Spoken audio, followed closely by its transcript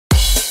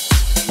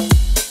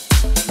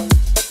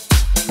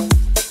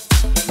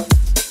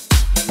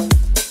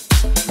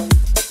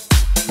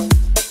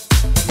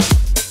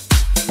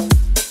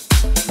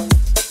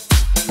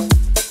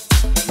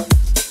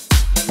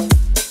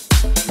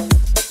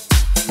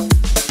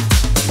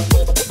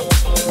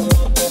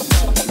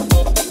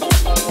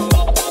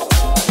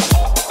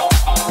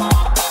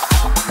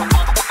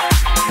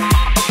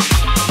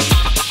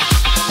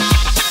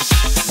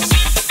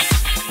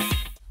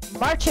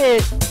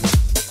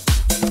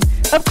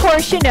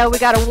course, you know we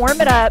got to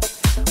warm it up.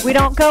 We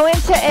don't go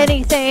into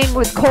anything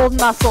with cold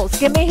muscles.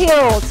 Give me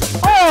heels.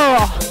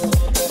 Oh,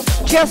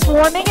 just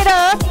warming it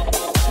up.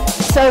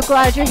 So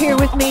glad you're here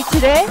with me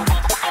today.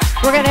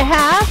 We're going to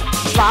have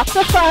lots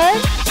of fun.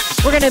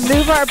 We're going to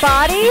move our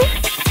body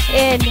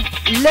in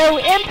low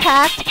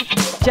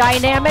impact,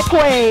 dynamic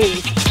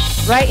ways.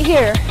 Right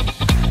here.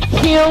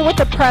 Heel with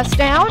the press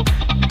down.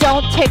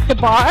 Don't take the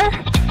bar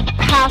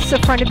past the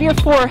front of your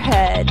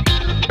forehead.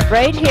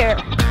 Right here.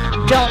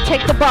 Don't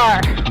take the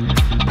bar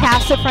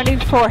past the front of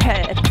your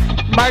forehead.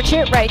 March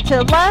it right to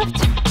the left.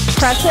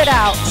 Press it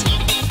out.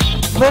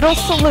 Little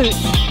salute.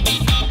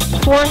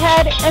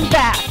 Forehead and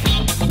back.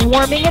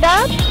 Warming it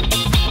up.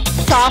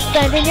 Soft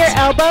bend in your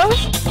elbows.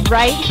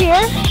 Right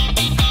here.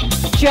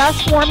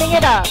 Just warming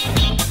it up.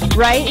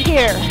 Right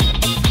here.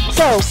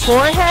 So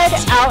forehead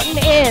out and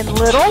in.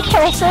 Little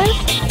pulses.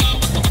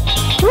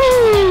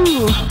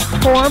 Woo!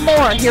 4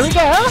 more. Here we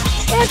go.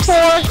 And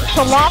 4.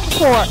 To long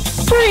 4.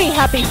 3.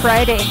 Happy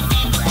Friday.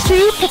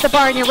 2. Put the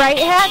bar in your right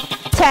hand.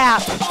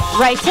 Tap.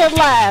 Right to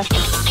left.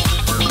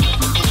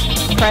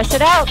 Press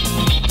it out.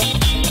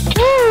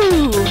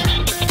 Woo!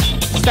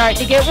 Starting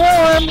to get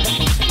warm.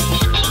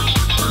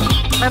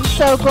 I'm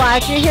so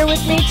glad you're here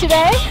with me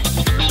today.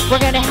 We're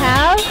going to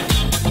have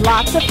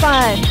lots of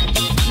fun.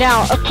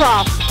 Now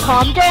across.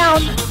 Palm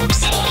down.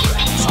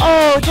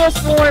 Oh,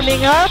 just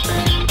warming up.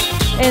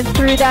 And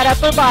through that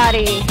upper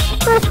body.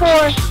 For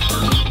 4,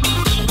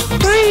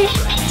 3,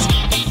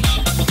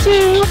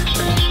 2,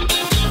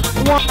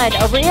 1.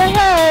 Over your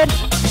head.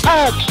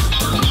 Up.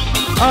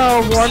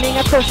 Oh, warming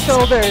up those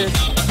shoulders.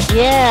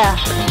 Yeah.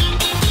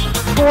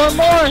 4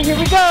 more. Here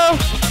we go.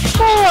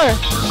 4,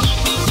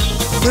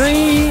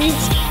 3,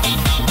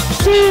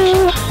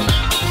 2.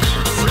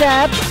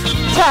 Step,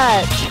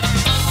 touch.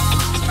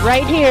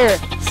 Right here.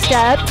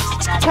 Step,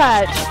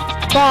 touch.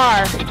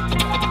 Bar.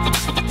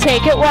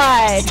 Take it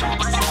wide.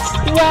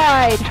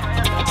 Wide.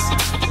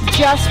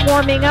 Just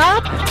warming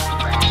up.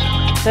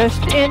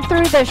 In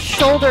through the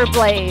shoulder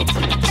blades.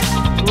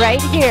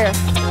 Right here.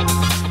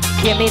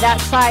 Give me that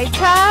side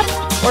tap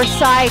or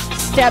side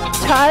step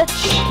touch.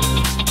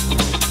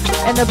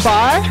 And the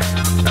bar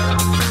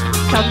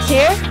comes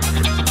here.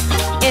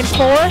 In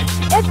 4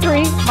 and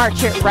 3.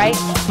 March it right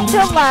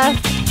to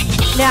left.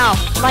 Now,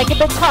 like a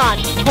baton.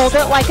 Hold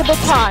it like a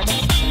baton.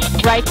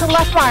 Right to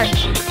left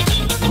march.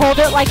 Hold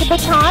it like a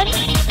baton.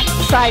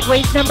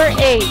 Sideways number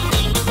 8.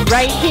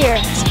 Right here.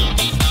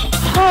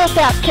 Hold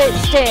that fit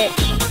stick.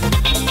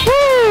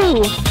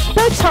 Woo!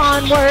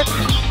 Baton work.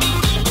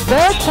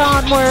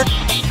 Baton work.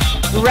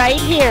 Right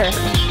here.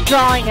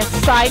 Drawing a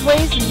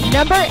sideways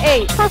number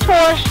 8 for 4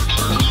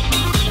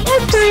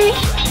 and 3,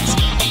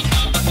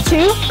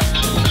 2.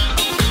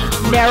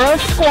 Narrow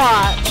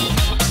squat.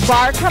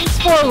 Bar comes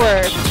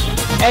forward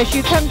as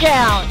you come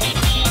down.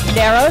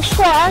 Narrow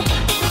squat.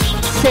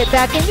 Sit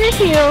back in your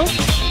heels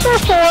for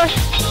 4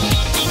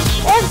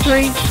 and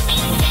 3.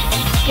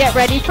 Get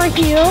ready for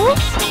heels.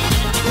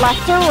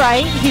 Left or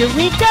right. Here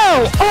we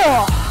go.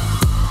 Oh.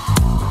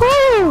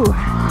 Woo.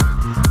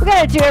 We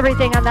got to do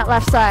everything on that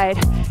left side.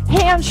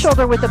 Hands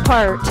shoulder width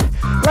apart.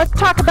 Let's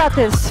talk about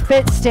this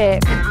fit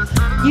stick.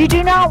 You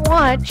do not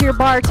want your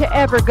bar to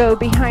ever go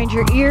behind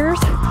your ears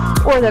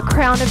or the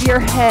crown of your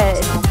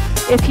head.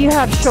 If you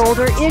have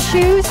shoulder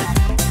issues,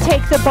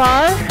 take the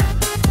bar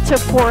to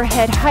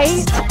forehead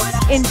height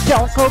and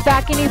don't go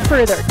back any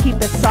further. Keep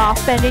a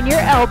soft bend in your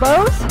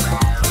elbows.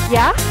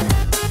 Yeah?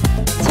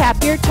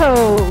 Tap your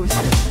toes.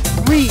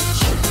 Reach.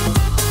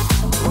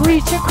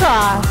 Reach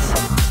across.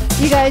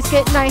 You guys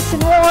get nice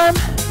and warm.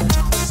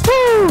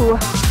 2,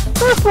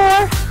 for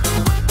 4,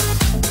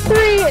 3.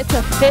 It's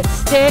a fit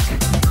stick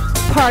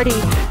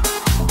party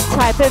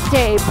type of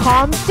day.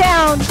 Palms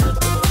down.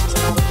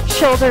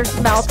 Shoulders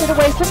melted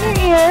away from your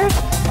ears.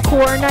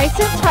 Core nice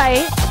and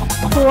tight.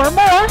 4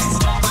 more.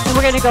 And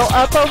we're going to go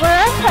up over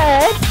our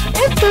head.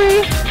 And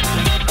 3.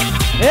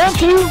 And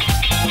 2.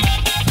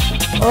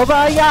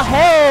 Over your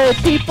head,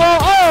 people.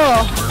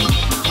 Oh.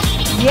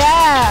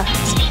 Yeah.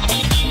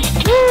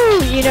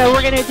 Woo. You know,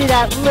 we're going to do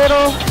that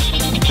little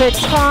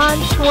baton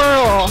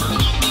twirl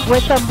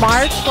with the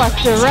march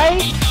left to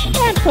right.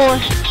 And 4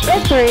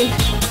 and 3,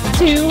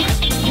 2,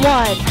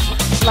 1.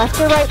 Left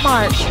to right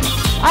march.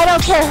 I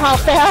don't care how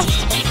fast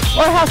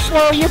or how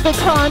slow your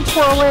baton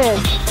twirl is.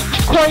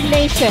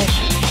 Coordination.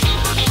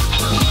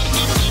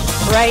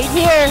 Right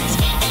here.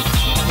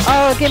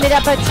 Oh, give me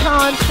that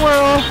baton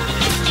twirl.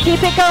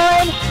 Keep it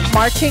going.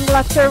 Marching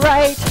left to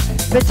right.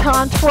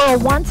 Baton twirl.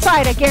 One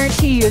side, I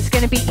guarantee you, is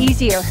going to be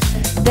easier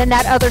than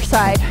that other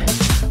side.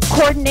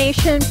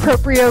 Coordination,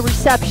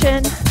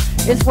 proprioception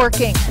is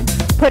working.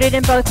 Put it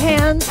in both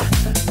hands.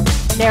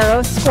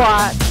 Narrow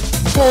squat.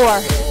 4,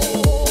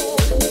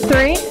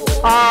 3.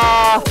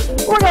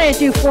 We're going to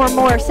do 4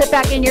 more. Sit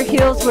back in your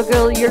heels,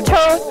 wiggle your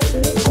toes.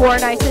 Core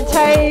nice and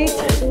tight.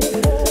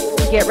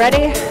 Get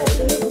ready.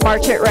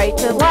 March it right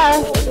to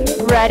left.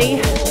 Ready,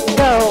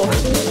 go.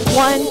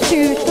 1,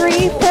 2,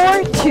 3,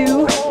 4,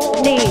 2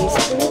 knees.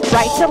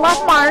 Right to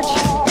left march.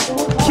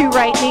 2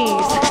 right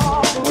knees.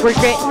 We're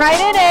getting right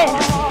in it.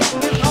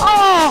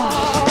 Oh,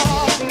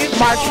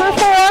 March for 4,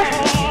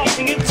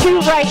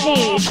 2 right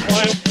knees.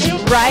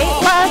 Right,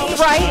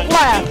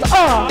 left.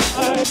 Oh.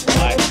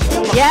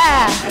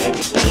 Yeah.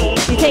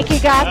 You think you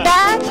got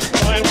that?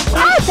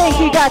 I think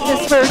you got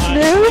this first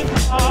move.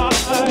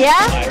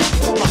 Yeah?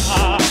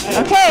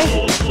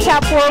 Okay.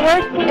 Tap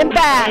forward and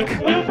back.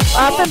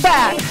 Up and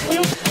back.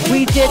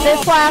 We did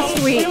this last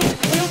week.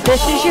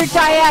 This is your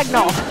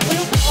diagonal.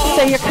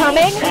 So you're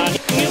coming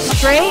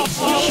straight,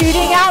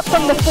 shooting out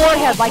from the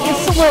forehead like a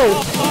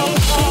salute.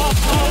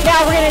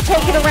 Now we're going to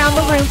take it around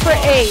the room for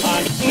 8.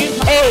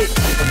 8,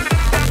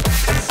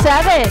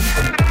 7,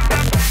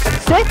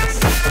 6,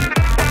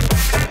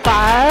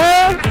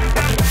 5,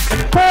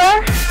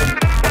 4,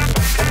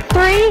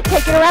 3,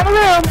 take it around the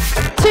room,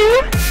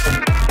 2,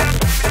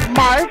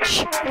 march,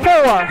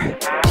 4,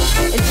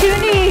 and 2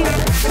 knees,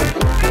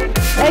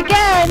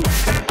 again,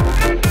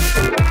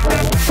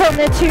 putting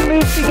the 2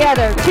 moves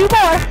together, 2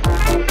 more,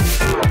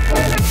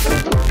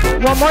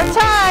 1 more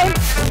time,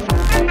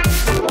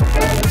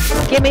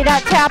 give me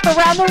that tap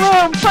around the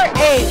room for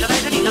 8,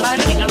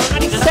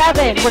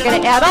 7, we're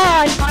going to add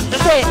on,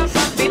 6,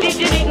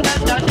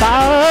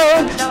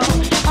 5,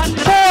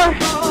 4,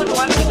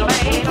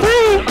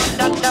 3,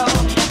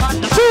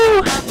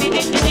 2,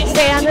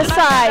 stay on the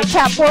side,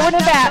 tap forward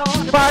and back,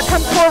 bar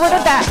comes forward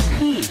and back,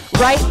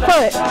 right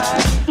foot,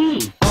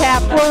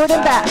 tap forward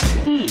and back,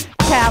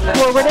 tap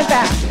forward and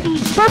back,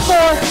 for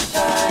 4,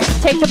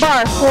 take the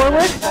bar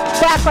forward,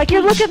 back like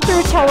you're looking through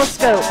a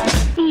telescope,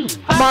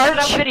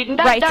 march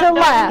right to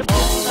left,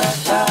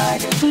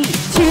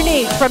 2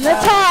 knees from the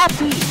top,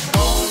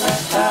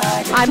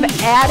 I'm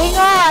adding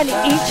on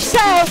each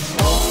set,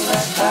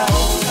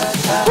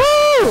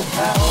 woo,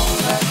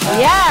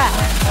 yeah,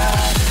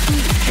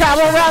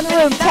 travel around the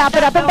room, tap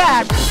it up and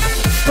back,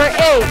 for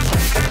 8,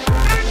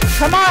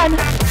 come on,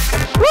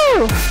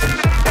 woo,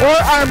 or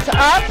arms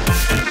up,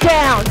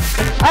 down,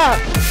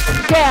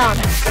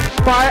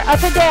 bar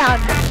up and down,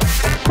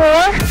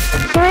 4,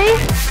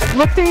 3,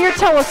 look through your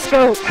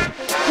telescope,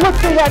 look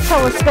through that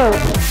telescope,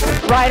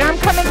 right arm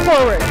coming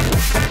forward,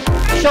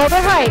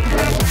 shoulder height,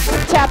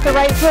 tap the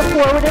right foot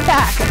forward and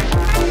back,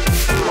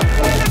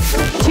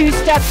 2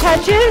 step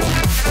touches,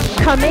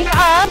 coming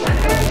up,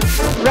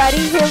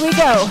 ready, here we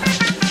go,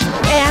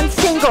 and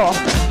single,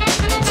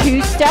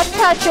 2 step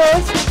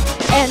touches,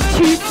 and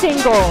 2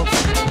 singles,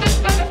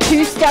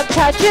 2 step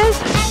touches,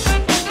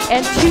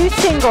 and 2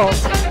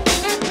 singles,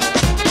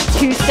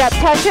 2 step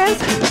touches,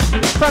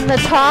 from the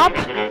top,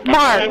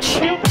 march,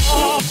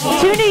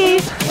 2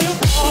 knees,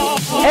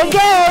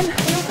 again,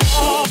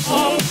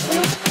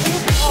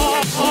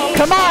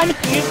 come on,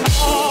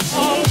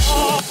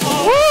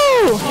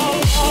 woo,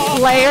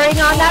 layering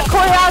on that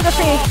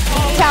choreography,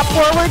 tap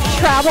forward,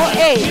 travel,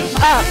 8,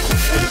 up,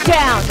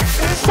 down,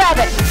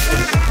 7,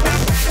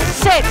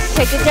 6,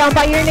 take it down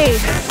by your knee,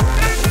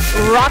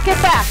 rock it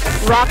back,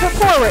 rock it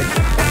forward,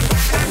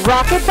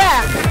 rock it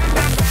back,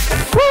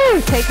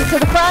 woo, take it to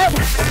the front,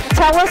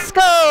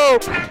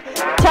 telescope,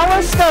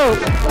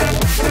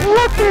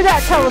 look through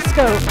that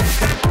telescope,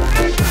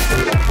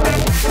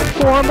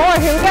 4 more,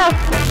 here we go,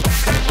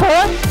 4,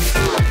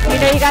 you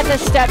know you got the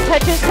step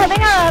touches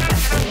coming up,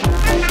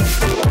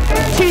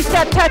 2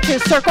 step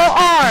touches, circle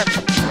arms,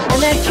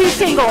 and then 2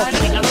 singles,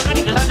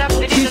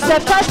 2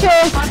 step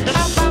touches,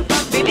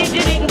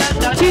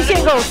 2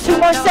 singles, 2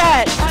 more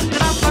sets,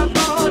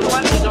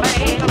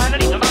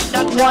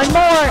 1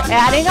 more,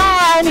 adding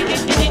on,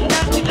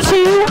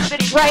 2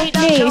 right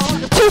knees,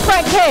 2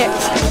 front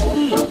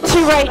kicks,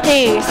 2 right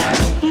knees,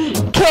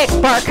 kick,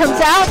 bar comes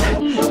out,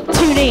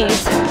 2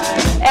 knees,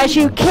 as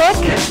you kick,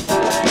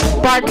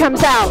 bar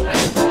comes out,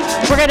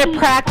 we're going to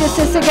practice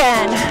this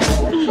again,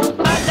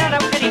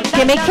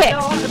 give me kick,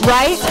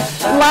 right,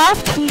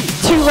 left,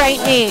 2 right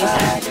knees,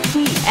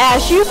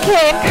 as you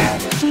kick,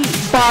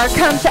 bar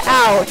comes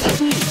out,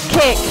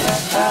 kick,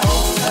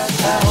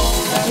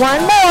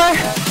 1 more,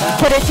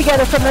 put it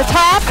together from the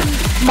top,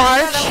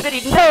 march,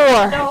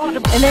 4,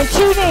 and then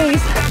 2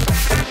 knees,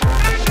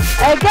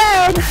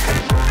 again,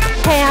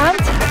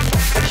 hands,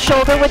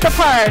 shoulder width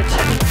apart,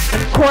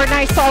 core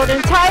nice, solid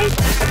and tight,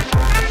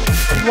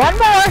 1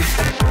 more,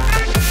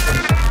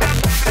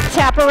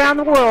 tap around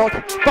the world,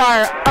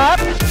 bar up,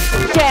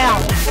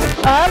 down,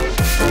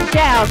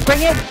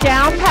 bring it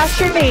down past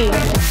your knee,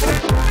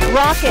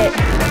 rock it,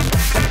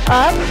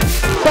 up,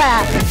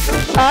 back,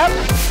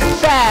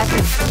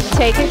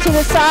 take it to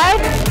the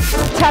side,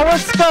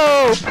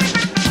 telescope,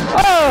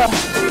 oh,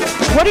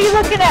 what are you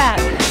looking at?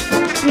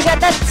 You got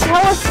that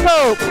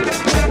telescope,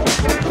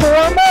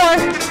 4 more,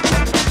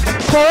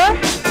 4,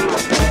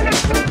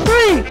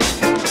 3,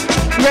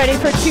 ready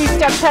for 2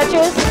 step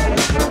touches,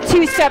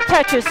 2 step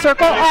touches,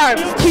 circle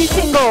arms, 2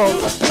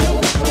 singles,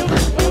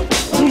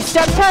 2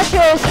 step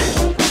touches,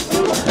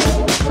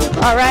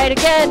 all right,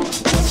 again,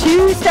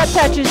 2 step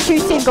touches, 2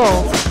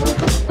 singles,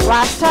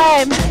 last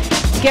time,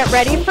 get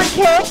ready for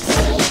kicks,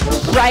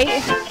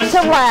 right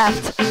to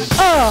left,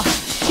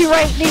 2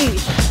 right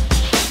knees,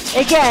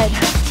 again,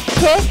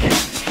 kick,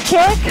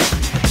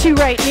 2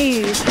 right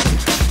knees,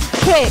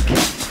 kick,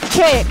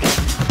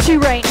 2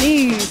 right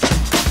knees,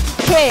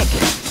 kick,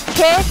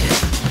 kick,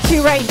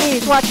 2 right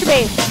knees, watch your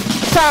base,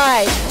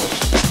 side,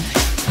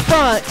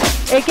 front,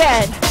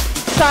 again,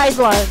 side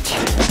lunge,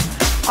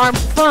 arm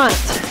front,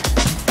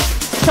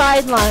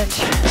 side lunge,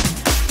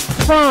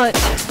 front,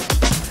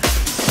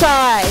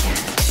 side.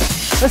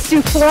 Let's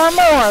do 4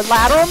 more,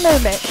 lateral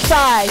movement,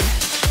 side,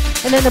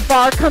 and then the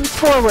bar comes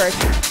forward,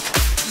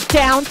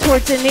 down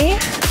towards the knee,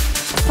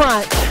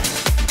 front,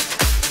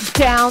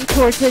 down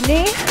towards the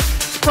knee,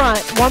 front.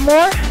 1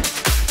 more,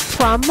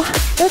 from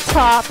the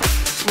top,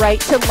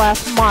 right to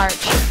left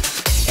march,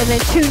 and then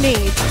 2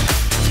 knees.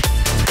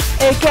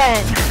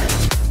 Again.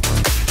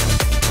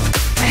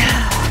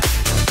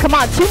 Come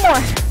on, 2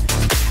 more.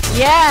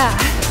 Yeah,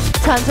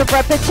 tons of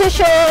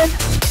repetition.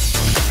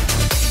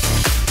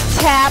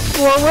 Tap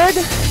forward,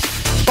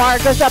 bar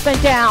goes up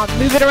and down.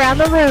 Move it around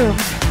the room.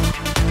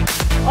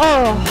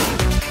 Oh,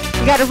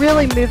 you gotta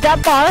really move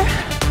that bar.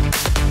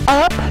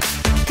 Up,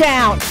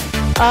 down,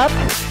 up,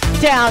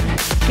 down.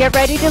 Get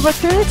ready to look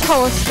through the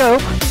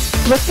telescope.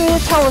 Look through the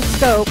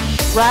telescope.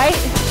 Right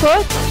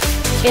foot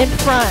in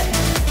front.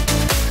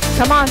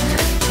 Come on.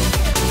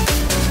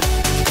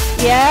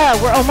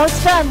 Yeah, we're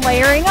almost done.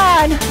 Layering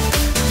on.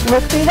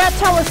 Look through that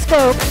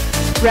telescope.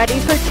 Ready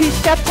for 2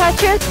 step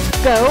touches?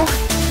 Go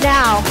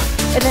now.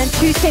 And then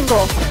 2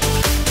 singles.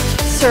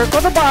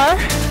 Circle the bar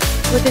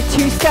with the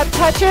 2 step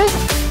touches.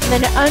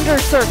 And then under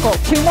circle.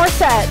 2 more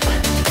sets.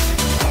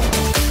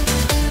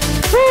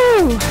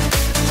 Woo!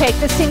 Take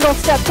the single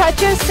step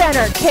touches.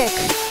 Center. Kick.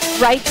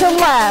 Right to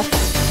left.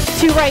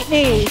 2 right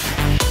knees.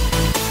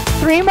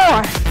 3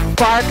 more.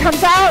 Bar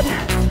comes out.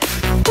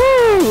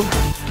 Woo!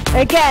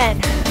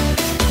 Again.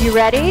 You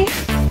ready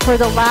for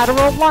the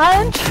lateral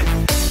lunge?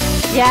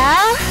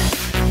 Yeah?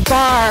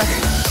 Bar.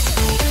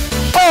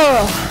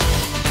 Oh.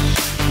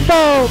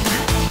 Boom.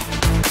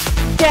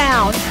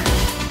 Down.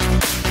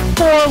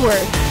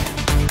 Forward.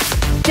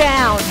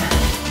 Down.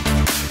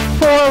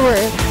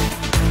 Forward.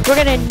 We're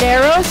going to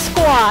narrow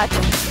squat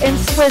and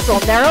swizzle.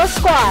 Narrow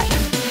squat.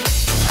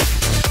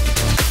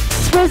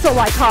 Swizzle,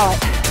 I call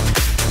it.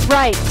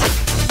 Right,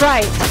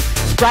 right,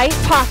 right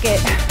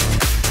pocket.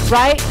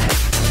 Right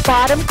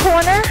bottom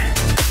corner.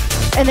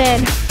 And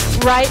then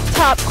right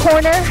top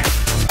corner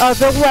of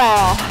the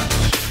wall.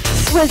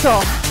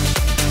 Swizzle.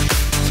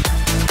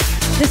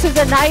 This is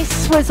a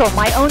nice swizzle,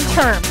 my own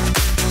term.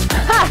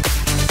 Ha!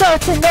 So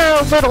it's a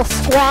narrow little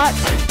squat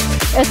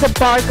as the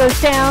bar goes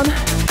down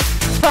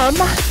from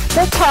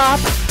the top,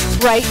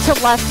 right to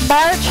left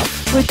march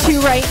with 2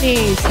 right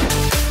knees.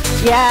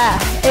 Yeah,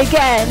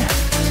 again.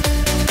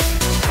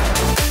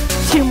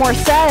 2 more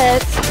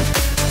sets.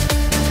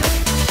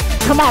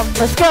 Come on,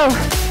 let's go.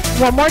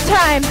 1 more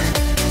time.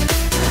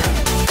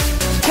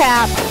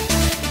 Tap.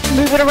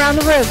 Move it around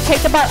the room.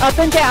 Take the bar up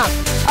and down.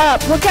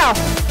 Up, look out.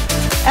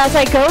 As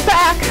I go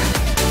back,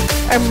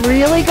 I'm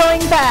really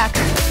going back.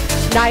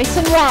 Nice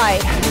and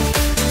wide.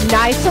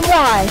 Nice and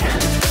wide.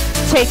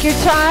 Take your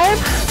time.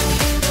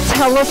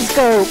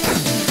 Telescope.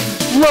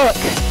 Look.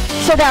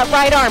 So that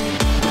right arm.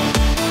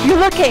 You're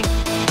looking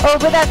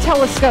over that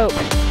telescope.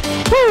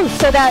 Woo.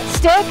 So that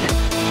stick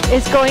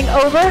is going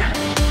over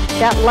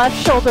that left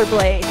shoulder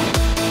blade.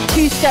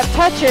 2 step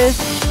touches.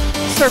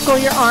 Circle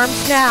your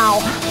arms now.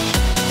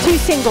 2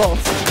 singles.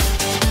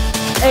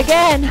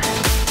 Again,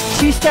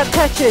 2 step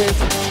touches.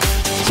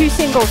 2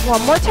 singles.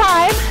 1 more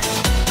time.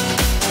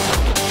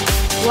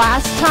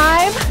 Last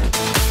time.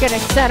 Gonna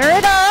center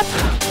it up.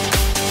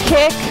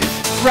 Kick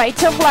right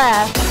to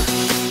left.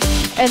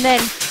 And then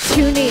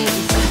 2 knees.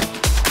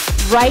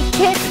 Right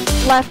kick,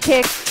 left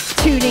kick,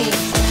 2 knees.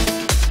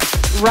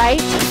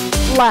 Right,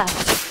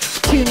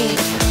 left, 2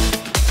 knees.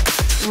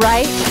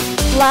 Right,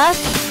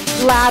 left,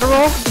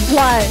 lateral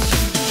lunge.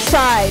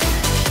 Side,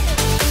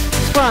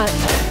 front.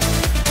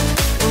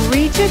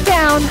 Reach it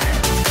down,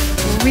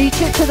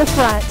 reach it to the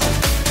front.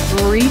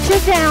 Reach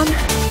it down,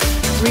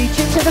 reach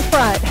it to the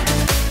front.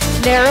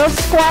 Narrow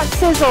squat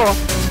sizzle,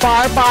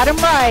 bar bottom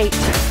right.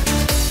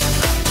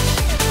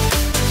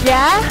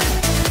 Yeah?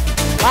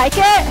 Like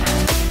it?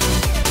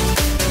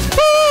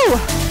 Woo!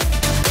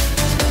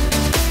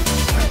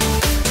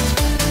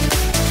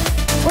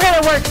 We're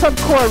gonna work some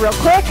core real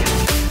quick.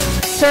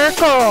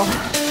 Circle,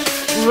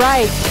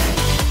 right.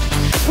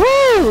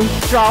 Woo!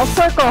 Draw a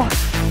circle.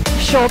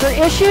 Shoulder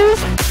issues,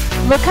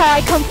 look how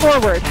I come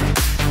forward.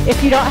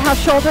 If you don't have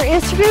shoulder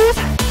issues,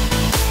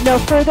 no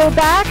further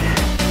back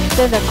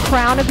than the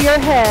crown of your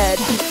head.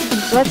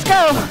 Let's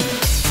go.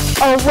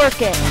 Oh,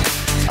 work it.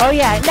 Oh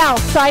yeah, now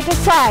side to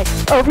side,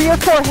 over your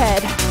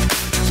forehead.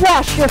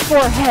 Wash your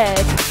forehead.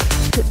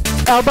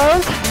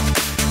 Elbows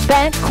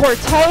bent, core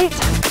tight.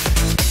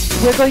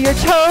 Wiggle your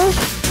toes.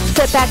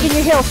 Sit back in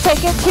your heels.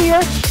 Take it to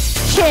your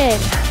chin.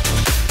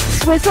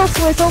 Swizzle,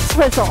 swizzle,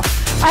 swizzle.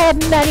 I have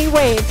many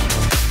ways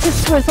to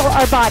swizzle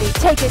our body.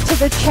 Take it to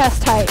the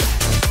chest height.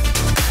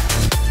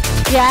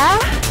 Yeah?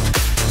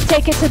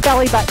 Take it to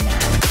belly button.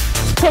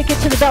 Take it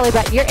to the belly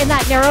button. You're in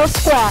that narrow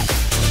squat.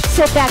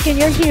 Sit back in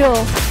your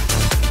heels.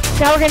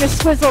 Now we're going to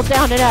swizzle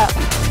down and up.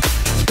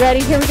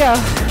 Ready? Here we go.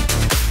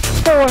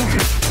 4,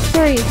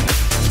 3,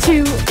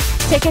 2,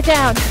 take it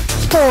down.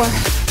 4,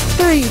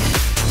 3,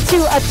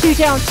 2, up, 2,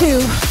 down,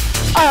 2,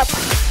 up,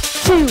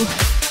 2,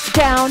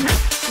 down,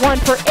 1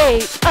 for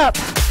 8, up,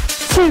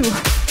 2,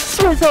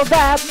 swizzle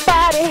that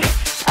body,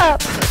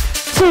 up,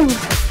 2,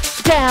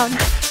 down,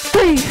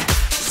 3,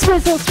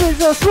 swizzle,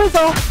 swizzle,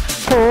 swizzle,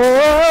 4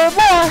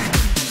 more,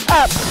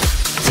 up,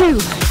 2,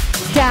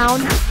 down,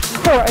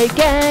 4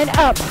 again,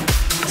 up,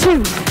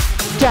 2,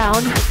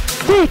 down,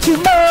 3, 2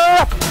 more,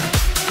 up,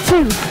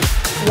 2,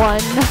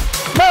 1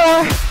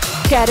 more,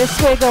 get a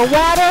swig of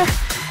water,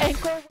 and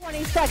go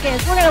 20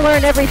 seconds. We're gonna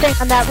learn everything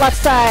on that left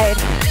side.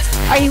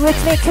 Are you with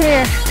me? Come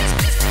here.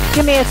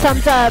 Give me a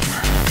thumbs up.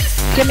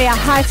 Give me a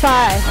high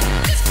five.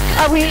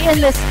 Are we in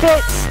this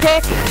fit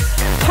stick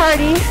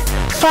party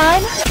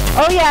fun?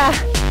 Oh yeah.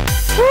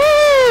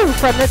 Woo!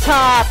 From the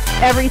top,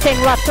 everything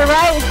left to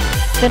right.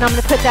 Then I'm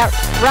gonna put that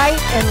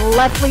right and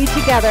left lead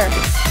together.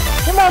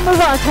 Then we'll move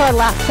on to our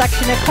last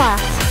section of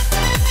class.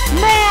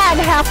 Man,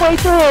 halfway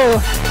through.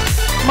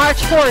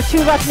 March forward,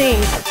 2 left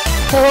knees.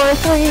 4,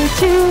 3,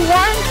 2,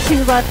 1,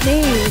 2 left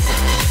knees.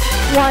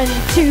 1,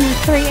 2,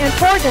 3, and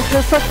 4. Does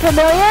this look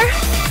familiar?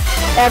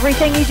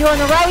 Everything you do on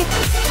the right,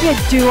 you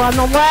do on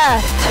the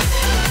left.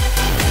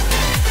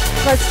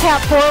 Let's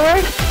tap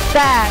forward,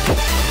 back.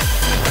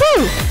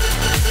 Whew.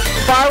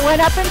 Bar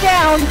went up and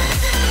down.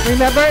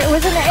 Remember, it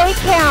was an 8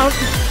 count.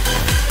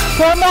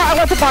 4 more. I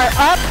want the bar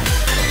up,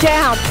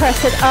 down. Press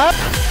it up,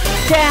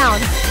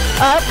 down,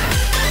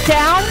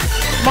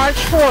 march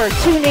forward,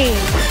 2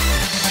 knees.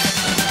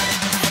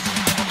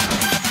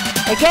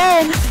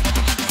 Again.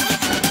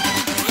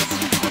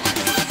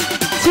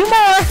 2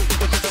 more.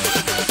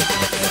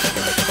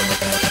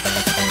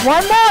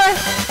 1 more.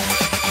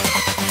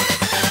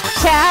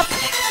 Tap,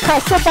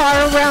 press the bar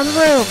around the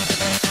room.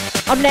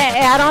 I'm going to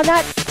add on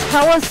that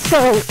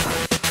telescope.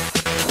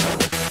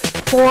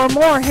 4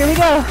 more. Here we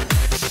go.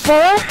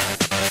 4,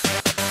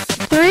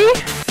 3.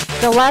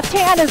 The left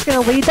hand is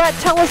going to lead that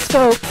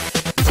telescope.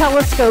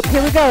 Telescope.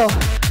 Here we go.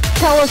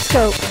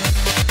 Telescope.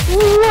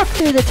 Look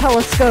through the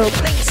telescope.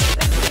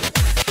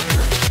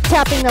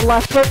 Tapping the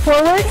left foot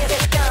forward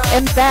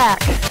and back.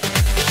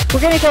 We're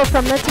going to go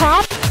from the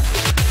top.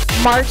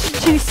 March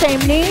 2 same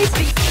knees.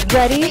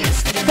 Ready,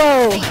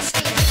 go.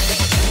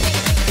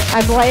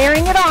 I'm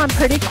layering it on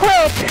pretty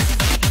quick.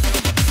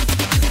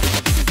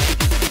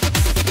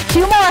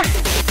 2 more.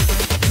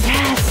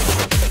 Yes.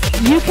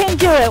 You can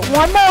do it.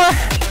 1 more.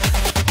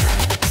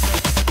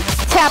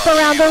 Tap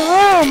around the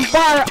room.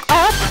 Bar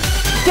up,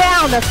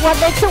 down. That's what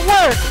makes it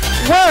work.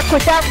 Work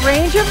with that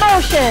range of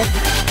motion.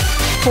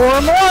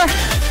 4 more.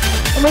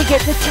 And we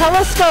get the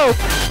telescope.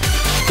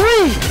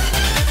 3,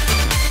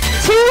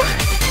 2,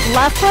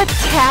 left foot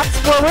taps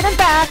forward and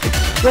back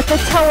with the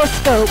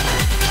telescope.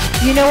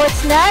 You know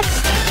what's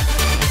next?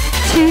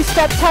 2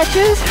 step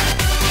touches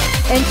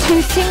and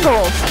 2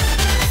 singles.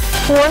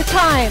 4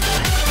 times.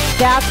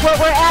 That's what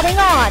we're adding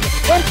on.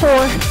 In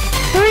 4,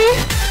 3,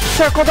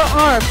 circle the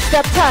arm,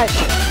 step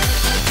touch.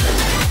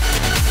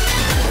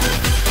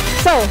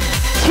 So,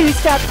 2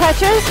 step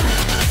touches,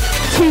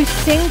 2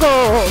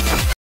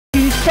 singles.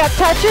 2 step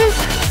touches,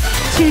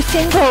 2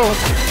 singles.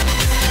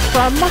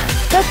 From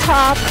the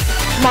top,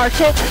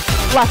 march it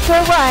left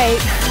or right.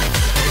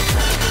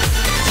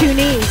 2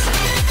 knees.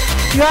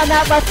 You're on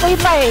that left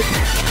lead leg.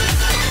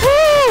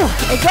 Woo!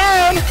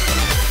 Again.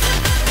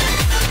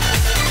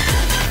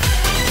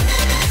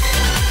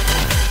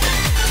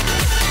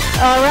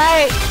 All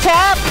right,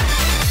 tap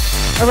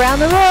around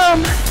the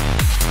room.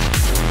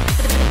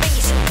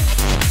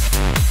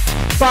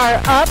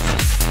 Bar up,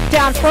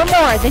 down 4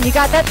 more. Then you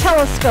got that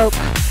telescope.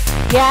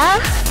 Yeah?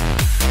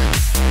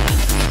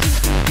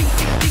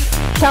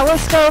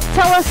 Telescope,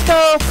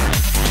 telescope.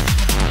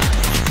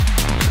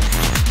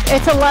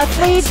 It's a left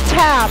lead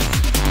tap.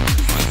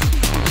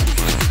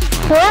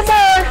 4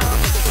 more.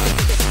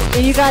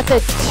 And you got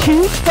the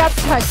 2 step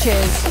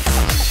touches.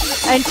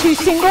 And 2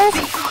 singles.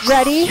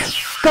 Ready,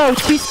 go.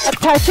 2 step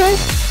touches.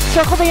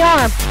 Circle the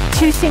arm.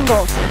 2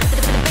 singles.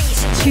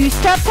 2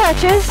 step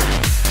touches.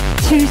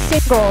 2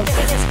 singles.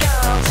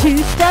 2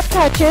 step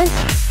touches.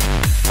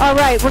 All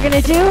right, we're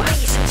gonna do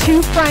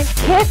 2 front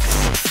kicks,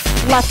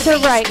 left to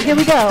right. Here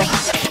we go.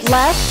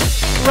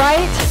 Left,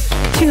 right,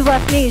 2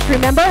 left knees.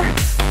 Remember,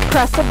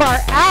 press the bar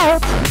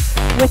out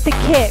with the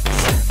kicks.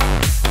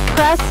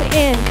 Press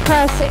in,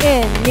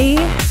 knee,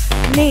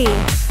 knee,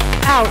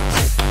 out,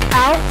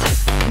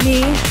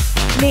 knee,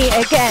 knee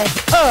again.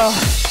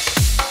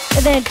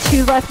 And then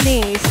 2 left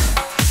knees.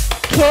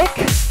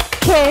 Kick,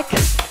 kick,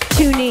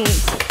 2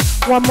 knees.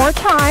 1 more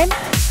time.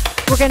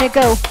 We're gonna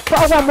go,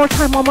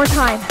 one more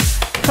time.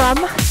 From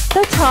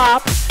the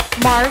top,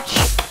 march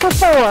for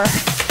 4.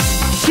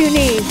 2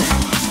 knees.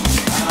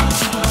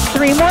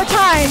 3 more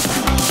times.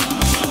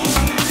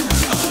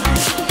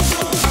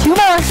 2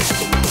 more.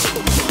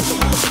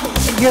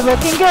 You're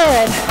looking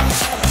good.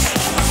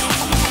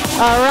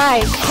 All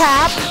right,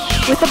 tap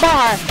with the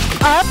bar.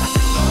 Up,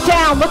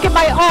 down, look at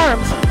my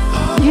arms.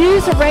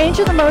 Use the range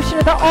of the motion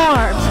of the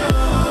arms.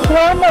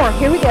 4 more,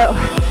 here we go.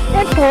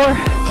 And 4,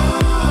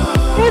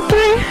 and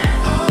 3.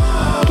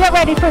 Get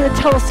ready for the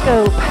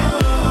telescope.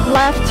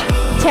 Left,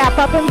 tap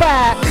up and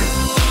back.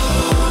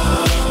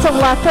 It's a to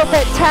left foot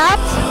that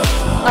taps,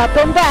 up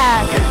and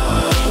back.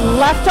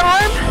 Left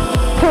arm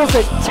pulls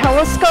a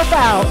telescope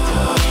out.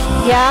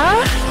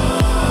 Yeah?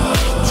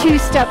 2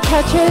 step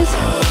touches,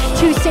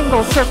 2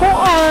 single circle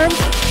arms.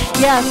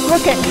 Yes,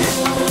 look at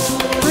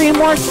 3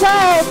 more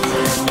sets.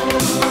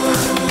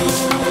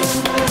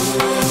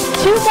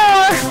 2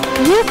 more.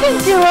 You can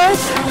do it.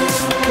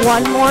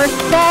 1 more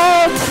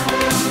set.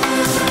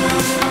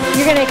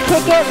 You're going to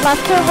kick it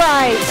left to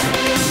right.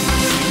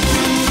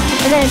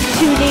 And then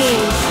 2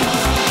 knees.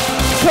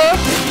 Kick,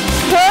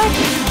 kick,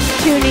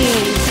 2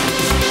 knees.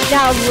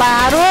 Now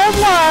lateral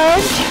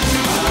lunge.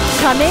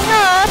 Coming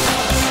up.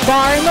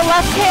 Bar in the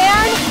left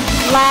hand.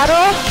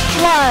 Lateral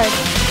lunge.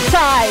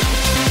 Side.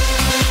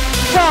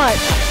 Front.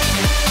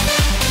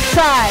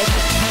 Side.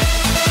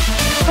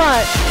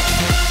 Front.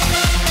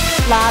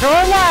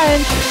 Lateral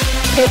lunge.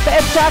 Hip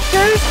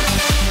abductors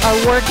are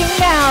working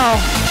now.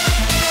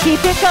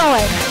 Keep it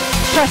going.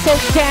 Press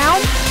it down.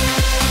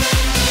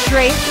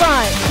 Straight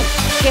front.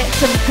 Get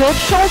some good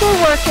shoulder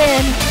work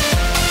in.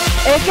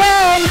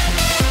 Again.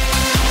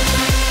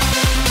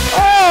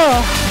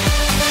 Oh,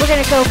 we're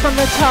going to go from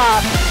the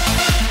top.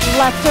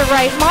 Left to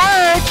right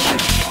march.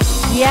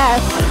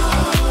 Yes.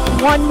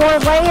 1 more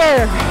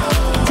layer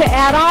to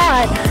add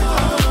on.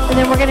 And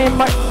then we're going to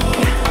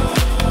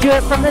do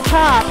it from the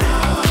top.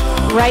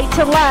 Right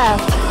to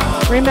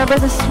left. Remember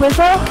the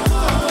swizzle?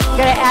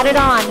 Got to add it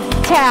on.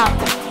 Tap.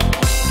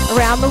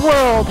 Around the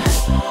world.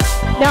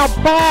 Now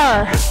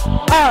bar.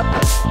 Up.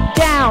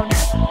 Down.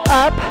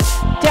 Up.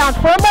 Down.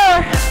 4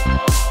 more.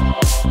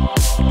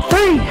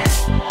 3.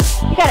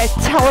 You got to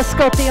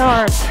telescope the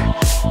arms.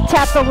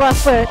 Tap the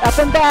left foot. Up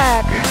and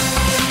back.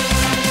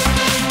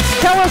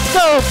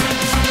 Telescope.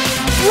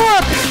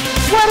 Look.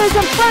 What is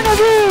in front of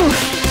you?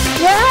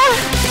 Yeah?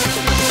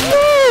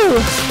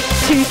 Woo.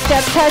 2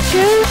 step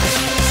touches.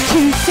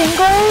 2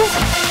 singles.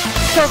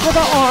 Circle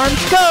the arms.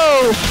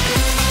 Go.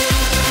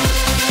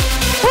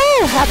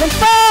 Woo. Having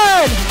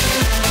fun.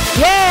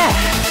 Yeah.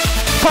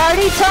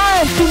 Party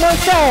time. 2 more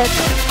sets.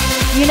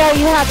 You know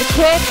you have the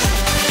kicks.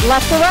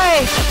 Left to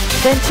right.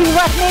 Then 2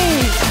 left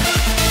knees.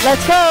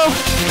 Let's go.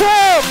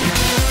 Kick.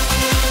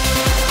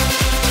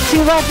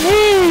 2 left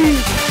knees.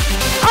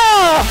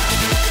 Oh.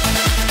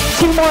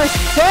 2 more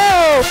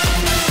sets.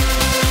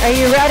 Are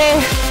you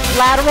ready?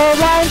 Lateral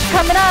lunge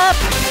coming up.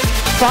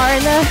 Bar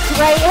in the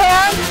right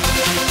hand.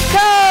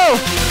 Go.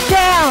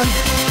 Down.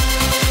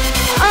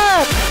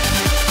 Up.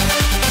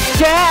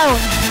 Down.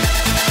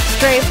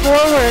 Straight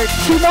forward.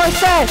 2 more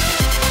sets.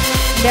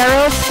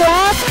 Narrow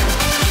squat.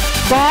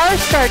 Bar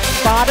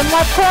starts bottom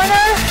left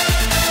corner.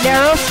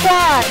 Narrow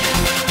squat.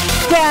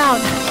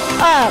 Down.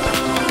 Up.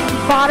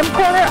 Bottom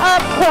corner,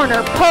 up,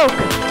 corner. Poke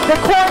the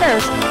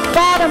corners.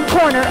 Bottom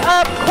corner,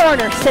 up,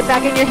 corner. Sit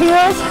back in your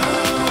heels.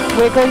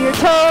 Wiggle your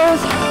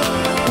toes.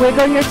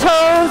 Wiggle your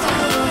toes.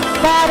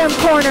 Bottom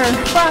corner,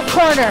 front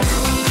corner.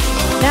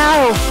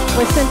 Now,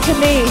 listen to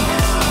me.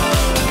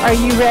 Are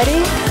you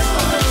ready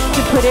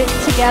to put it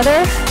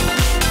together?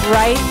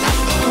 Right,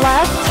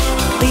 left,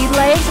 lead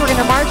legs. We're going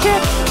to march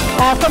it.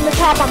 All from the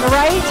top on the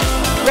right.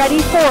 Ready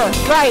for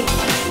right.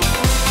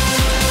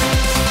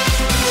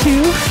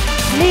 2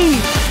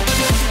 knees.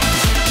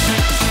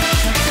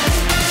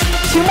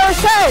 2 more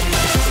sets.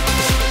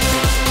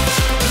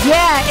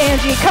 Yeah,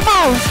 Angie, come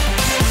on.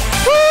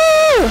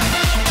 Woo!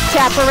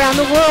 Tap around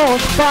the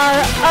world.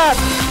 Bar up,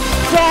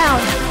 down,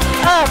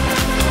 up,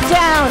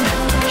 down.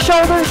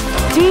 Shoulders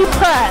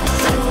depress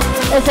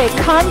as they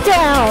come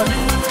down.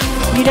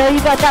 You know you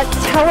got that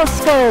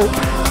telescope.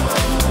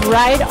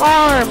 Right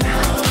arm.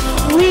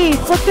 Lead.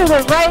 Look through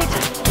the right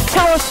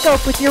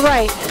telescope with your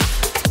right.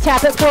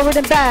 Tap it forward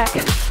and back.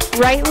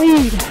 Right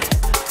lead.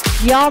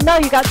 Y'all know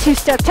you got 2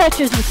 step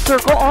touches with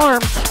circle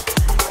arms.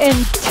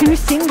 And 2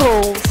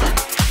 singles.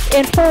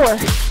 And 4.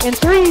 And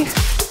 3.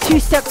 2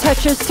 step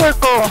touches,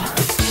 circle.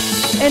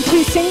 And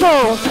 2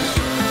 singles.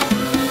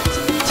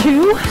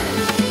 2.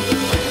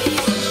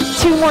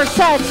 2 more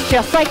sets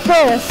just like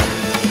this.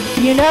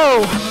 You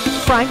know,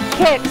 front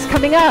kicks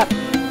coming up.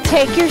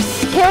 Take your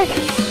kick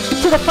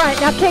to the front.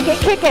 Now kick it,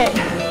 kick it.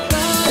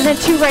 And then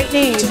 2 right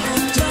knees.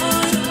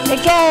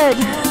 Again.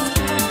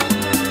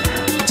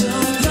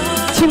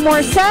 2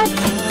 more sets.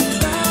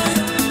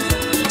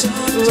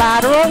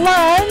 Lateral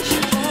lunge.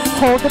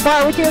 Hold the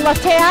bar with your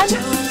left hand.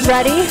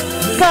 Ready?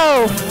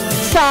 Go.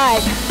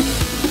 Side.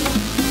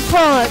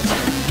 Front.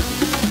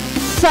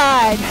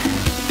 Side.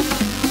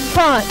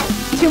 Front.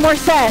 2 more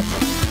sets.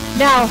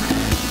 Now,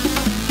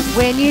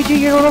 when you do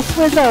your little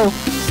swizzle,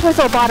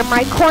 bottom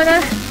right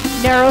corner,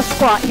 narrow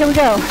squat. Here we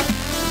go.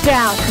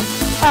 Down,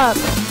 up,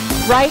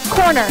 right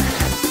corner,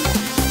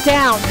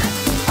 down,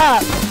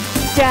 up,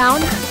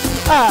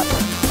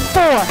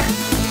 4.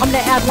 I'm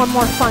gonna add 1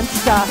 more fun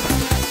stuff.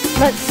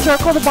 Let's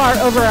circle the bar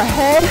over our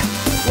head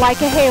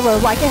like a halo,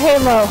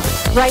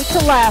 right to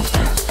left.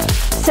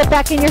 Sit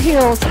back in your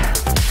heels.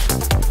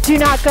 Do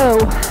not go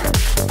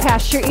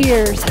past your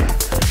ears.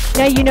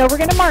 Now you know we're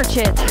gonna march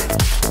it.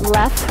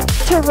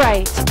 Left to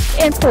right,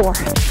 and 4,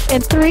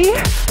 and 3,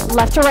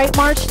 left to right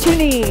march, 2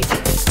 knees.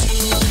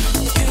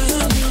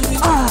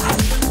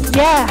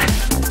 Yeah.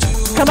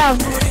 Come on.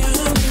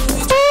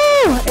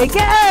 Woo!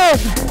 Again.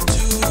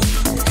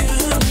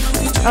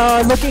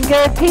 Oh, looking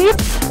good,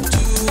 peeps.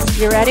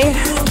 You ready?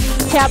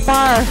 Tap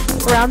bar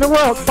around the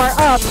world. Bar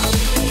up,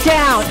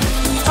 down,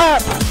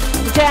 up,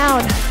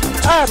 down,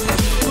 up,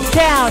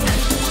 down.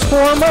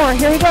 4 more.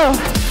 Here we go.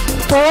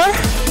 4,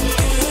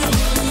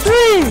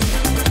 3.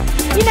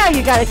 You know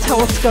you got a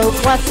telescope.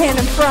 Left hand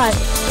in front.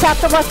 Tap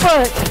the left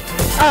foot.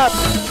 Up,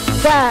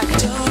 back.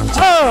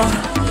 Oh,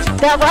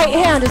 that right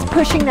hand is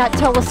pushing that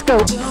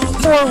telescope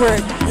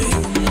forward.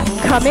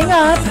 Coming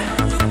up.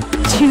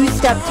 2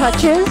 step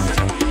touches.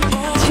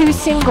 2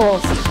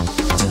 singles.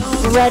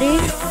 Ready?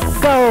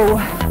 Go.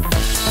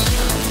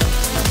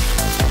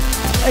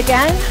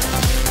 Again.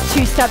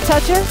 2 step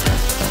touches.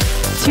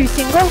 2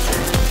 singles.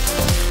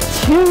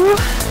 2.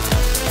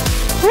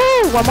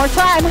 Woo, one more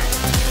time.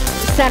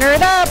 Center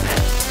it up.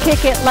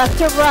 Kick it left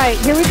to right.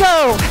 Here we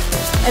go.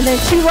 And then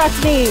 2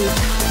 left knees.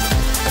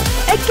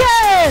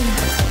 Again.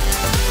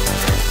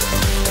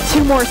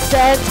 2 more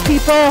sets,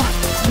 people.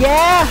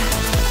 Yeah.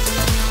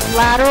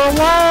 Lateral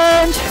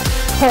lunge.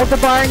 Hold the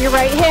bar in your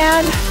right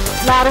hand.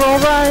 Lateral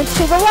lunge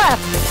to the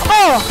left.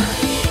 Oh.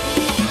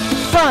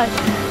 Front.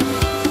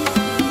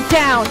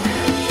 Down.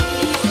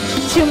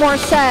 2 more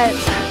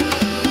sets.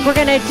 We're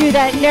going to do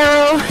that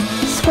narrow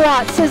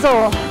squat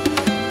sizzle.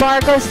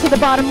 Bar goes to the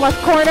bottom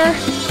left corner.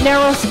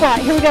 Narrow squat.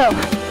 Here we go.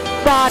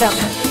 Bottom,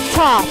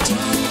 top.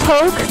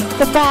 Poke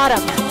the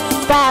bottom.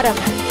 Bottom,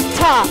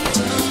 top.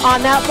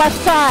 On that left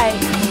side.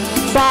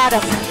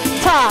 Bottom,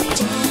 top.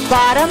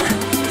 Bottom,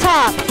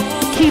 top.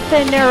 Keep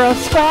the narrow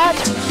squat.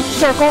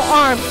 Circle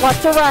arms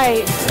left to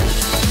right.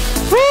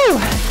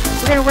 Woo!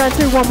 We're going to run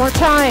through one more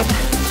time.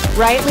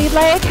 Right lead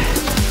leg.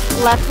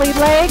 Left lead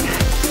leg.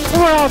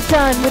 We're all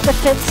done with the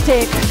fit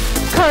stick.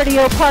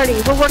 Cardio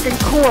party. We're working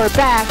core,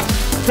 back.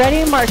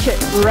 Ready, march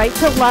it right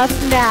to left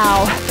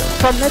now.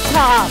 From the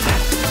top.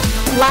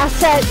 Last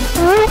set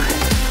through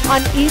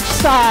on each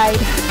side.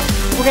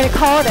 We're going to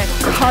call it a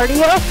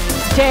cardio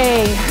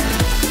day.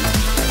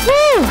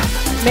 Woo!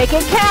 Make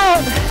it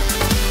count.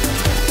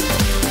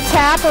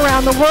 Tap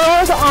around the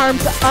world.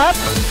 Arms up,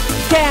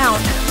 down.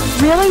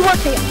 Really work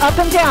the up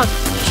and down.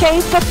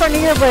 Shave the front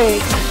of your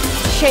legs.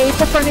 Shave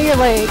the front of your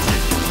legs.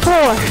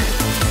 4,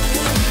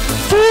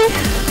 3.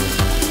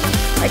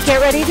 Right,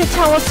 get ready to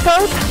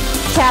telescope.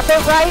 Tap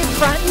it right,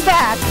 front and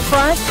back.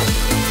 Front,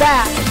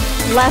 back.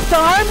 Left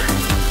arm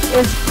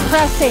is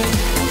pressing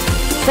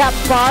that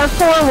bar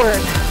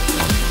forward.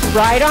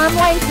 Right arm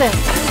lengthened.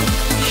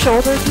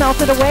 Shoulders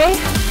melted away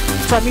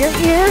from your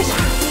ears.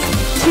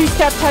 2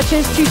 step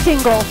touches, 2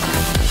 singles.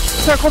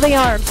 Circle the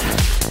arms.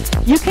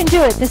 You can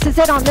do it. This is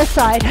it on this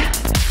side.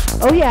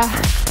 Oh yeah.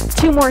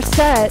 2 more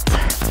sets.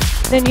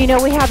 Then you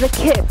know we have the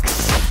kicks.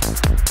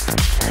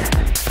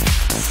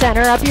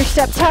 Center up your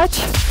step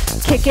touch.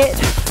 Kick it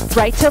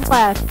right to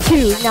left.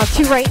 2. Now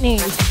 2 right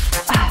knees.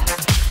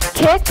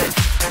 Kick,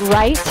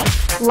 right,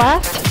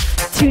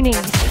 left, 2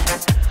 knees.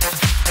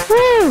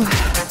 Woo!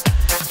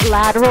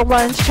 Lateral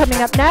lunge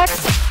coming up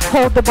next.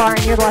 Hold the bar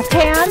in your left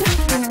hand.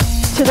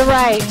 To the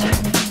right.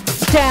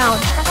 Down.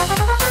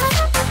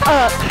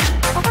 Up.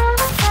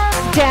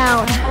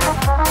 Down.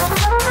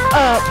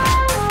 Up.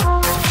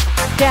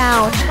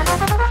 Down.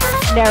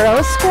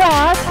 Narrow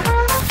squat.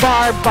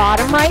 Bar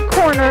bottom right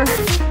corner.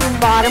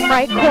 Bottom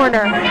right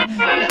corner.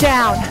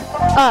 Down.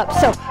 Up.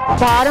 So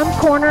bottom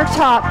corner,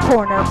 top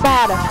corner.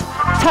 Bottom.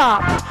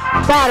 Top.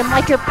 Bottom,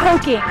 like you're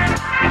poking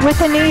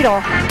with a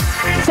needle.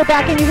 Sit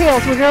back in your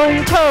heels, wiggle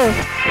your toes.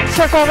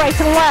 Circle right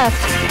to the left.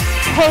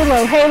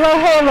 Halo, halo,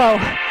 halo.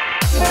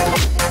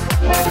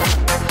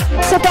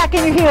 Sit back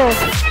in your heels.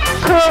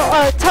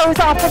 Curl toes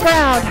off the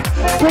ground.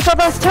 Wiggle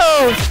those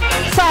toes.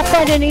 Soft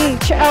bend in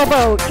each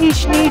elbow,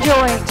 each knee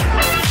joint.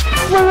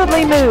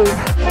 Fluidly move.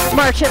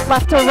 March it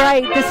left to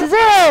right. This is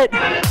it.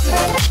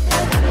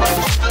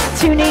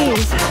 2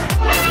 knees.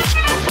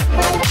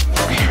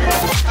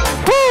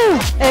 Woo!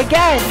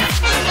 Again.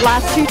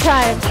 Last 2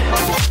 times.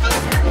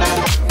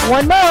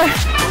 1 more.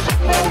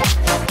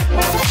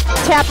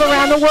 Tap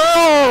around the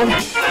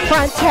world.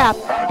 Front tap,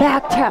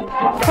 back tap,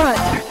 front,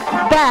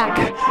 back,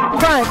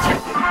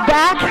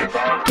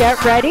 back.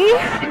 Get ready.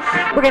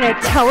 We're going to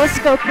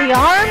telescope the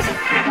arms.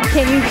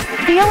 Can you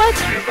feel it?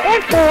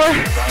 And 4,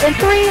 and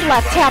 3.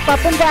 Left tap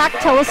up and back,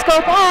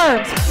 telescope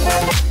arms.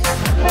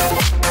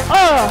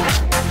 Oh,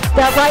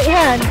 that right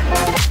hand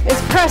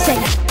is pressing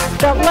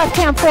that left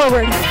hand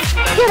forward.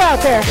 Get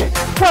out there.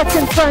 What's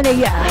in front of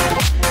you?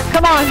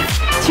 Come on.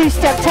 2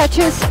 step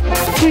touches,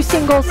 2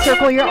 singles,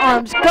 circle your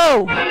arms.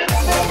 Go.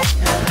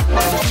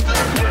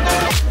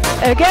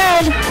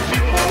 Again.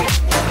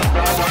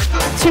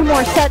 2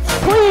 more sets,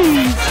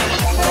 please.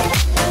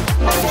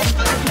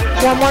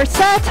 1 more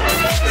set.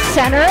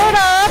 Center it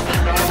up.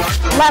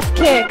 Left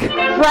kick,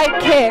 right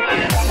kick.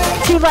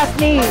 2 left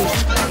knees.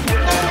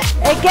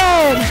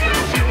 Again.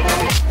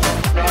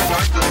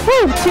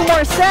 Woo, 2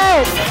 more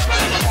sets.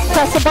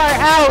 Press the bar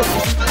out.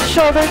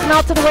 Shoulders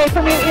melted away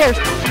from your ears.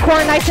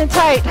 Core nice and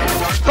tight.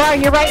 Bar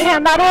in your right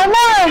hand, lateral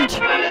lunge.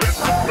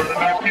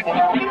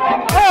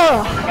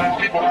 Oh.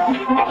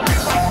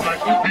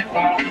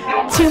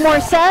 2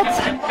 more sets.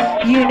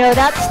 You know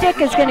that stick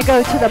is going to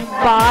go to the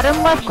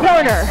bottom left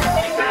corner.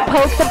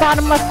 Poke the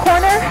bottom left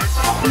corner.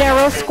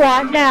 Narrow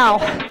squat now.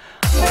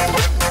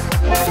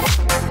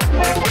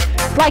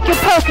 Like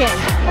you're poking.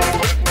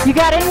 You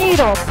got a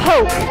needle.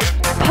 Poke,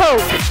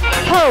 poke,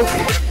 poke.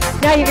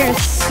 Now you're going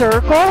to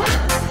circle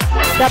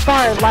that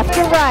bar left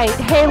to right.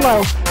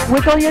 Halo.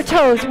 Wiggle your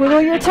toes.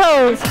 Wiggle your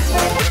toes.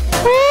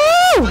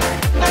 Woo!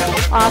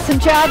 Awesome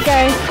job,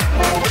 guys.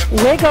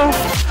 Wiggle,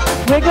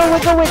 wiggle,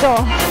 wiggle,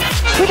 wiggle.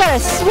 We got a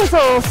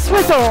swizzle,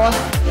 swizzle.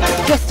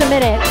 Just a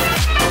minute.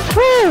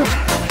 Woo!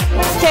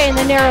 Stay in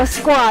the narrow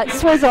squat.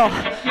 Swizzle.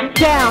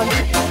 Down,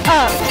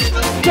 up,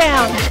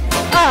 down,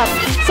 up.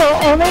 So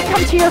only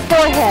come to your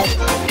forehead.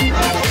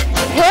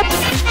 Hips,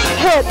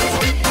 hips,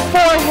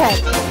 forehead,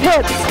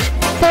 hips,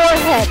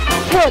 forehead,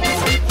 hips,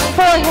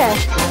 forehead.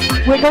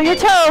 Wiggle your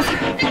toes.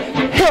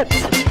 Hips,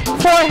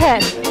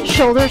 forehead.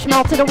 Shoulders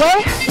melted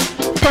away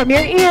from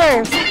your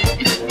ears.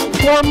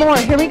 4 more.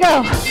 Here we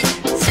go.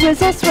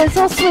 Swizzle,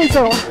 swizzle,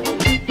 swizzle.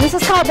 This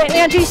is called the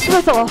Angie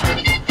Swizzle.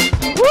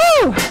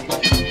 Woo!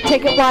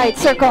 Take it wide.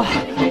 Circle.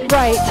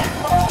 Right.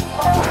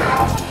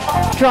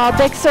 Draw a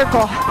big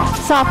circle.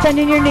 Soft bend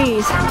in your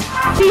knees.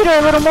 Feet are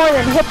a little more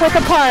than hip width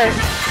apart.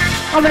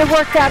 I'm going to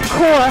work that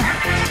core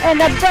and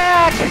the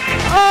back.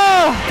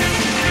 Oh!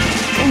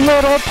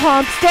 Little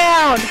pumps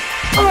down.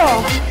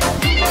 Oh!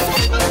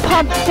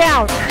 Pump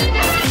down.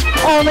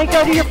 Only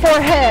go to your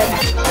forehead.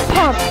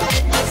 Pump.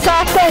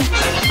 Soften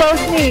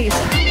both knees.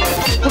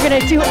 We're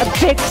going to do a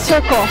big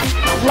circle.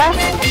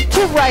 Left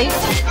to right.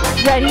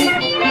 Ready,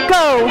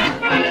 go.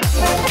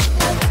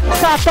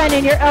 Soft bend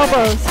in your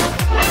elbows.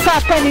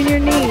 Soft bend in your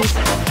knees.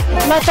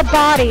 Let the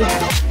body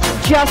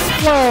just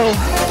flow.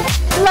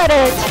 Let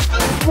it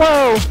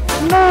flow.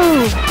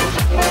 Move.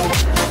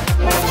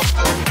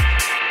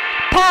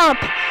 Pump.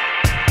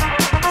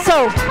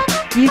 So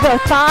you go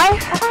thigh,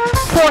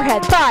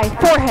 forehead, thigh,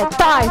 forehead,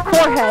 thigh,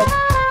 forehead.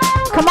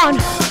 Come on.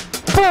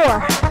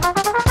 4,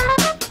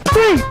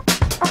 3,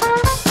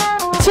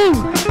 2,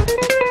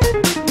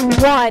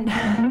 1.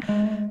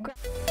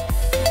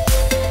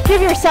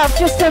 Give yourself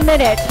just a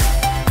minute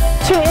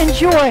to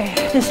enjoy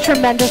this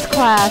tremendous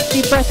class.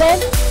 Deep breath in.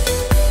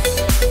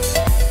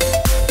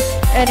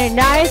 And a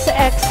nice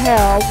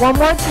exhale. One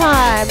more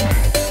time.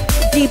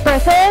 Deep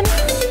breath in.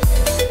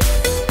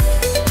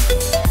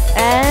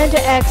 And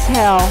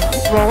exhale.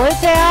 Roll it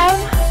down.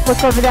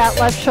 Look over that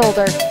left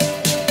shoulder.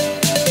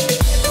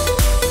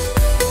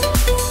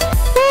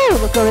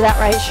 Look over that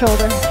right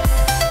shoulder.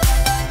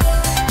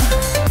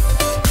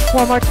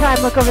 One more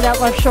time, look over that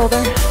left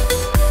shoulder.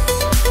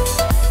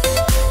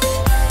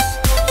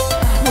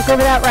 Look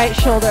over that right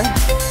shoulder.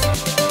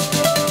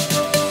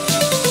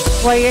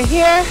 While you're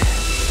here,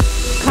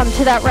 come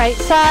to that right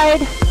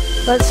side.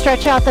 Let's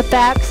stretch out the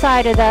back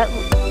side of that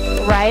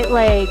right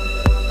leg.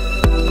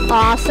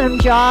 Awesome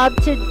job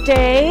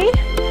today.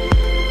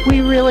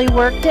 We really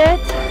worked it.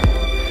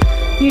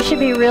 You should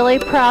be really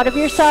proud of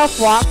yourself.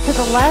 Walk to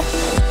the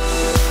left.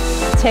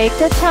 Take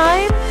the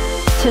time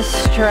to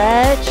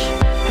stretch,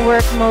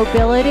 work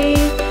mobility,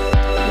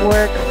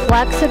 work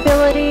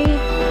flexibility,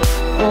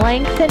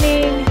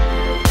 lengthening,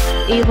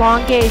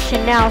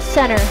 elongation. Now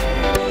center.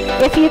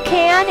 If you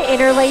can,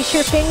 interlace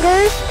your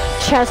fingers,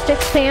 chest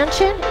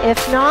expansion. If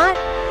not,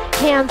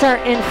 hands are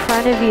in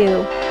front of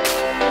you.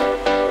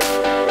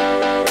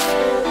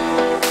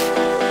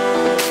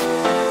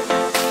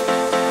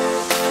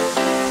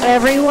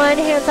 Everyone,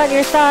 hands on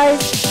your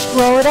thighs,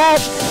 roll it up,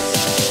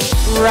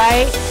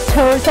 right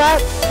toes up.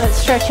 Let's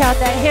stretch out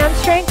that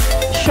hamstring.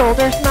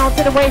 Shoulders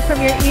melted away from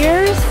your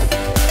ears.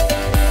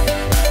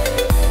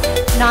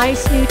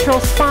 Nice neutral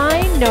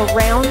spine, no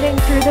rounding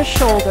through the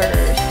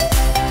shoulders.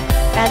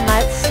 And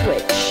let's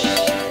switch.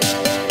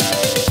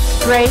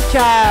 Great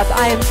job.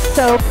 I am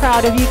so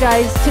proud of you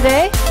guys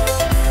today.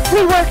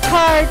 We worked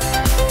hard.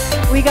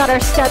 We got our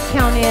step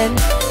count in.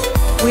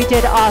 We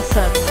did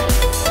awesome.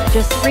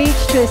 Just reach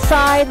to a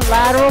side,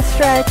 lateral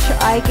stretch,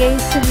 eye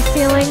gaze to the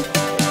ceiling.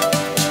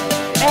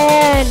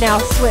 And now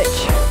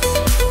switch.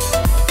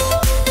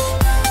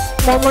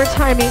 One more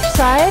time each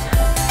side.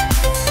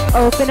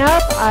 Open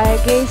up, eye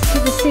gaze to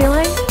the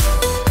ceiling.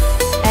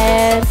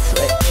 And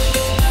switch.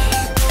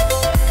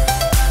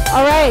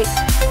 All right,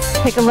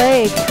 pick a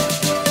leg.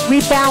 We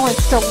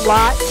balanced a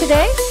lot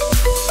today.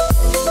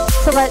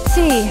 So let's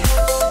see.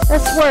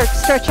 Let's work,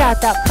 stretch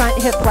out that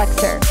front hip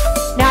flexor.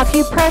 Now if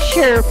you press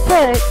your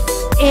foot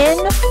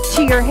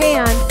into your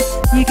hand,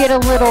 you get a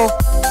little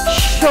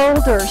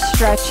shoulder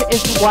stretch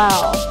as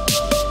well.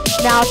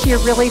 Now if you're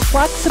really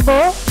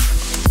flexible,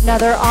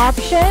 another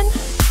option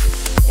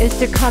is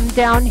to come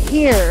down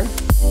here.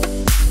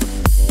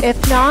 If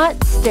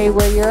not, stay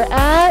where you're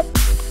at.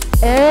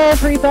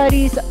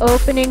 Everybody's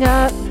opening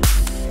up,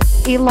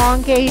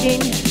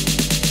 elongating,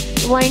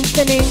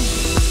 lengthening.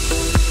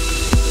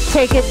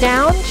 Take it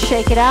down,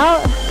 shake it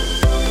out.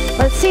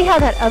 Let's see how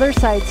that other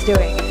side's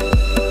doing.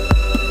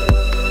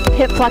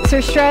 Hip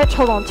flexor stretch,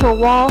 hold on to a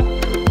wall,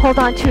 hold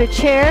on to a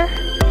chair.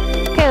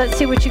 Okay, let's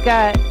see what you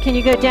got. Can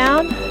you go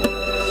down?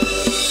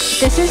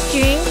 This is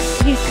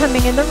Jinx, he's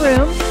coming in the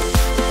room.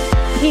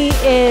 He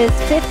is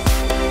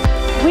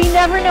 15. We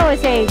never know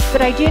his age,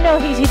 but I do know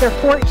he's either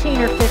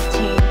 14 or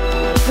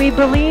 15. We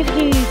believe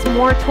he's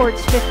more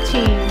towards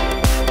 15.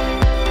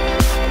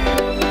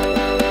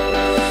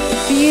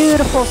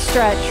 Beautiful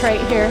stretch right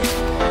here.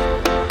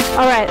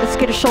 All right, let's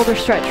get a shoulder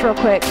stretch real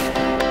quick.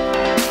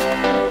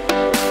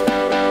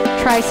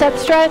 Tricep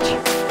stretch.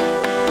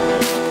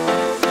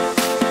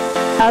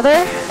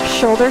 Other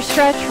shoulder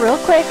stretch real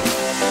quick.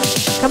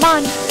 Come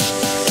on.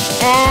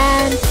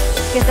 And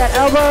get that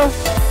elbow.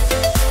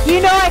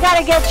 You know I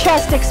gotta get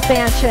chest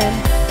expansion.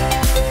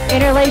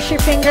 Interlace your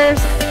fingers,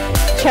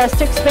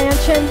 chest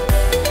expansion.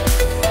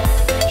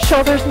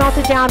 Shoulders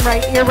melted down,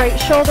 your right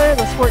shoulder.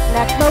 Let's work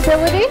neck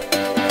mobility.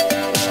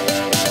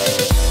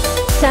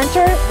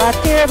 Center,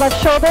 left ear,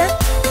 left shoulder.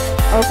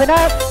 Open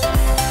up.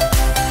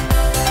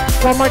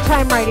 One more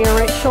time, right ear,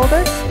 right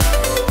shoulder.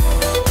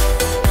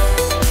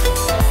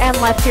 And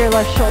left ear,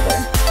 left shoulder.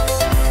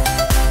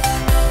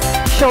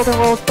 Shoulder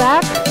rolls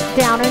back,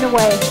 down and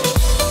away.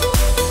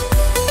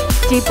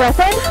 Deep breath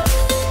in.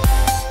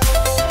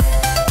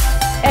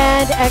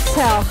 And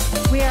exhale.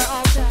 We are on.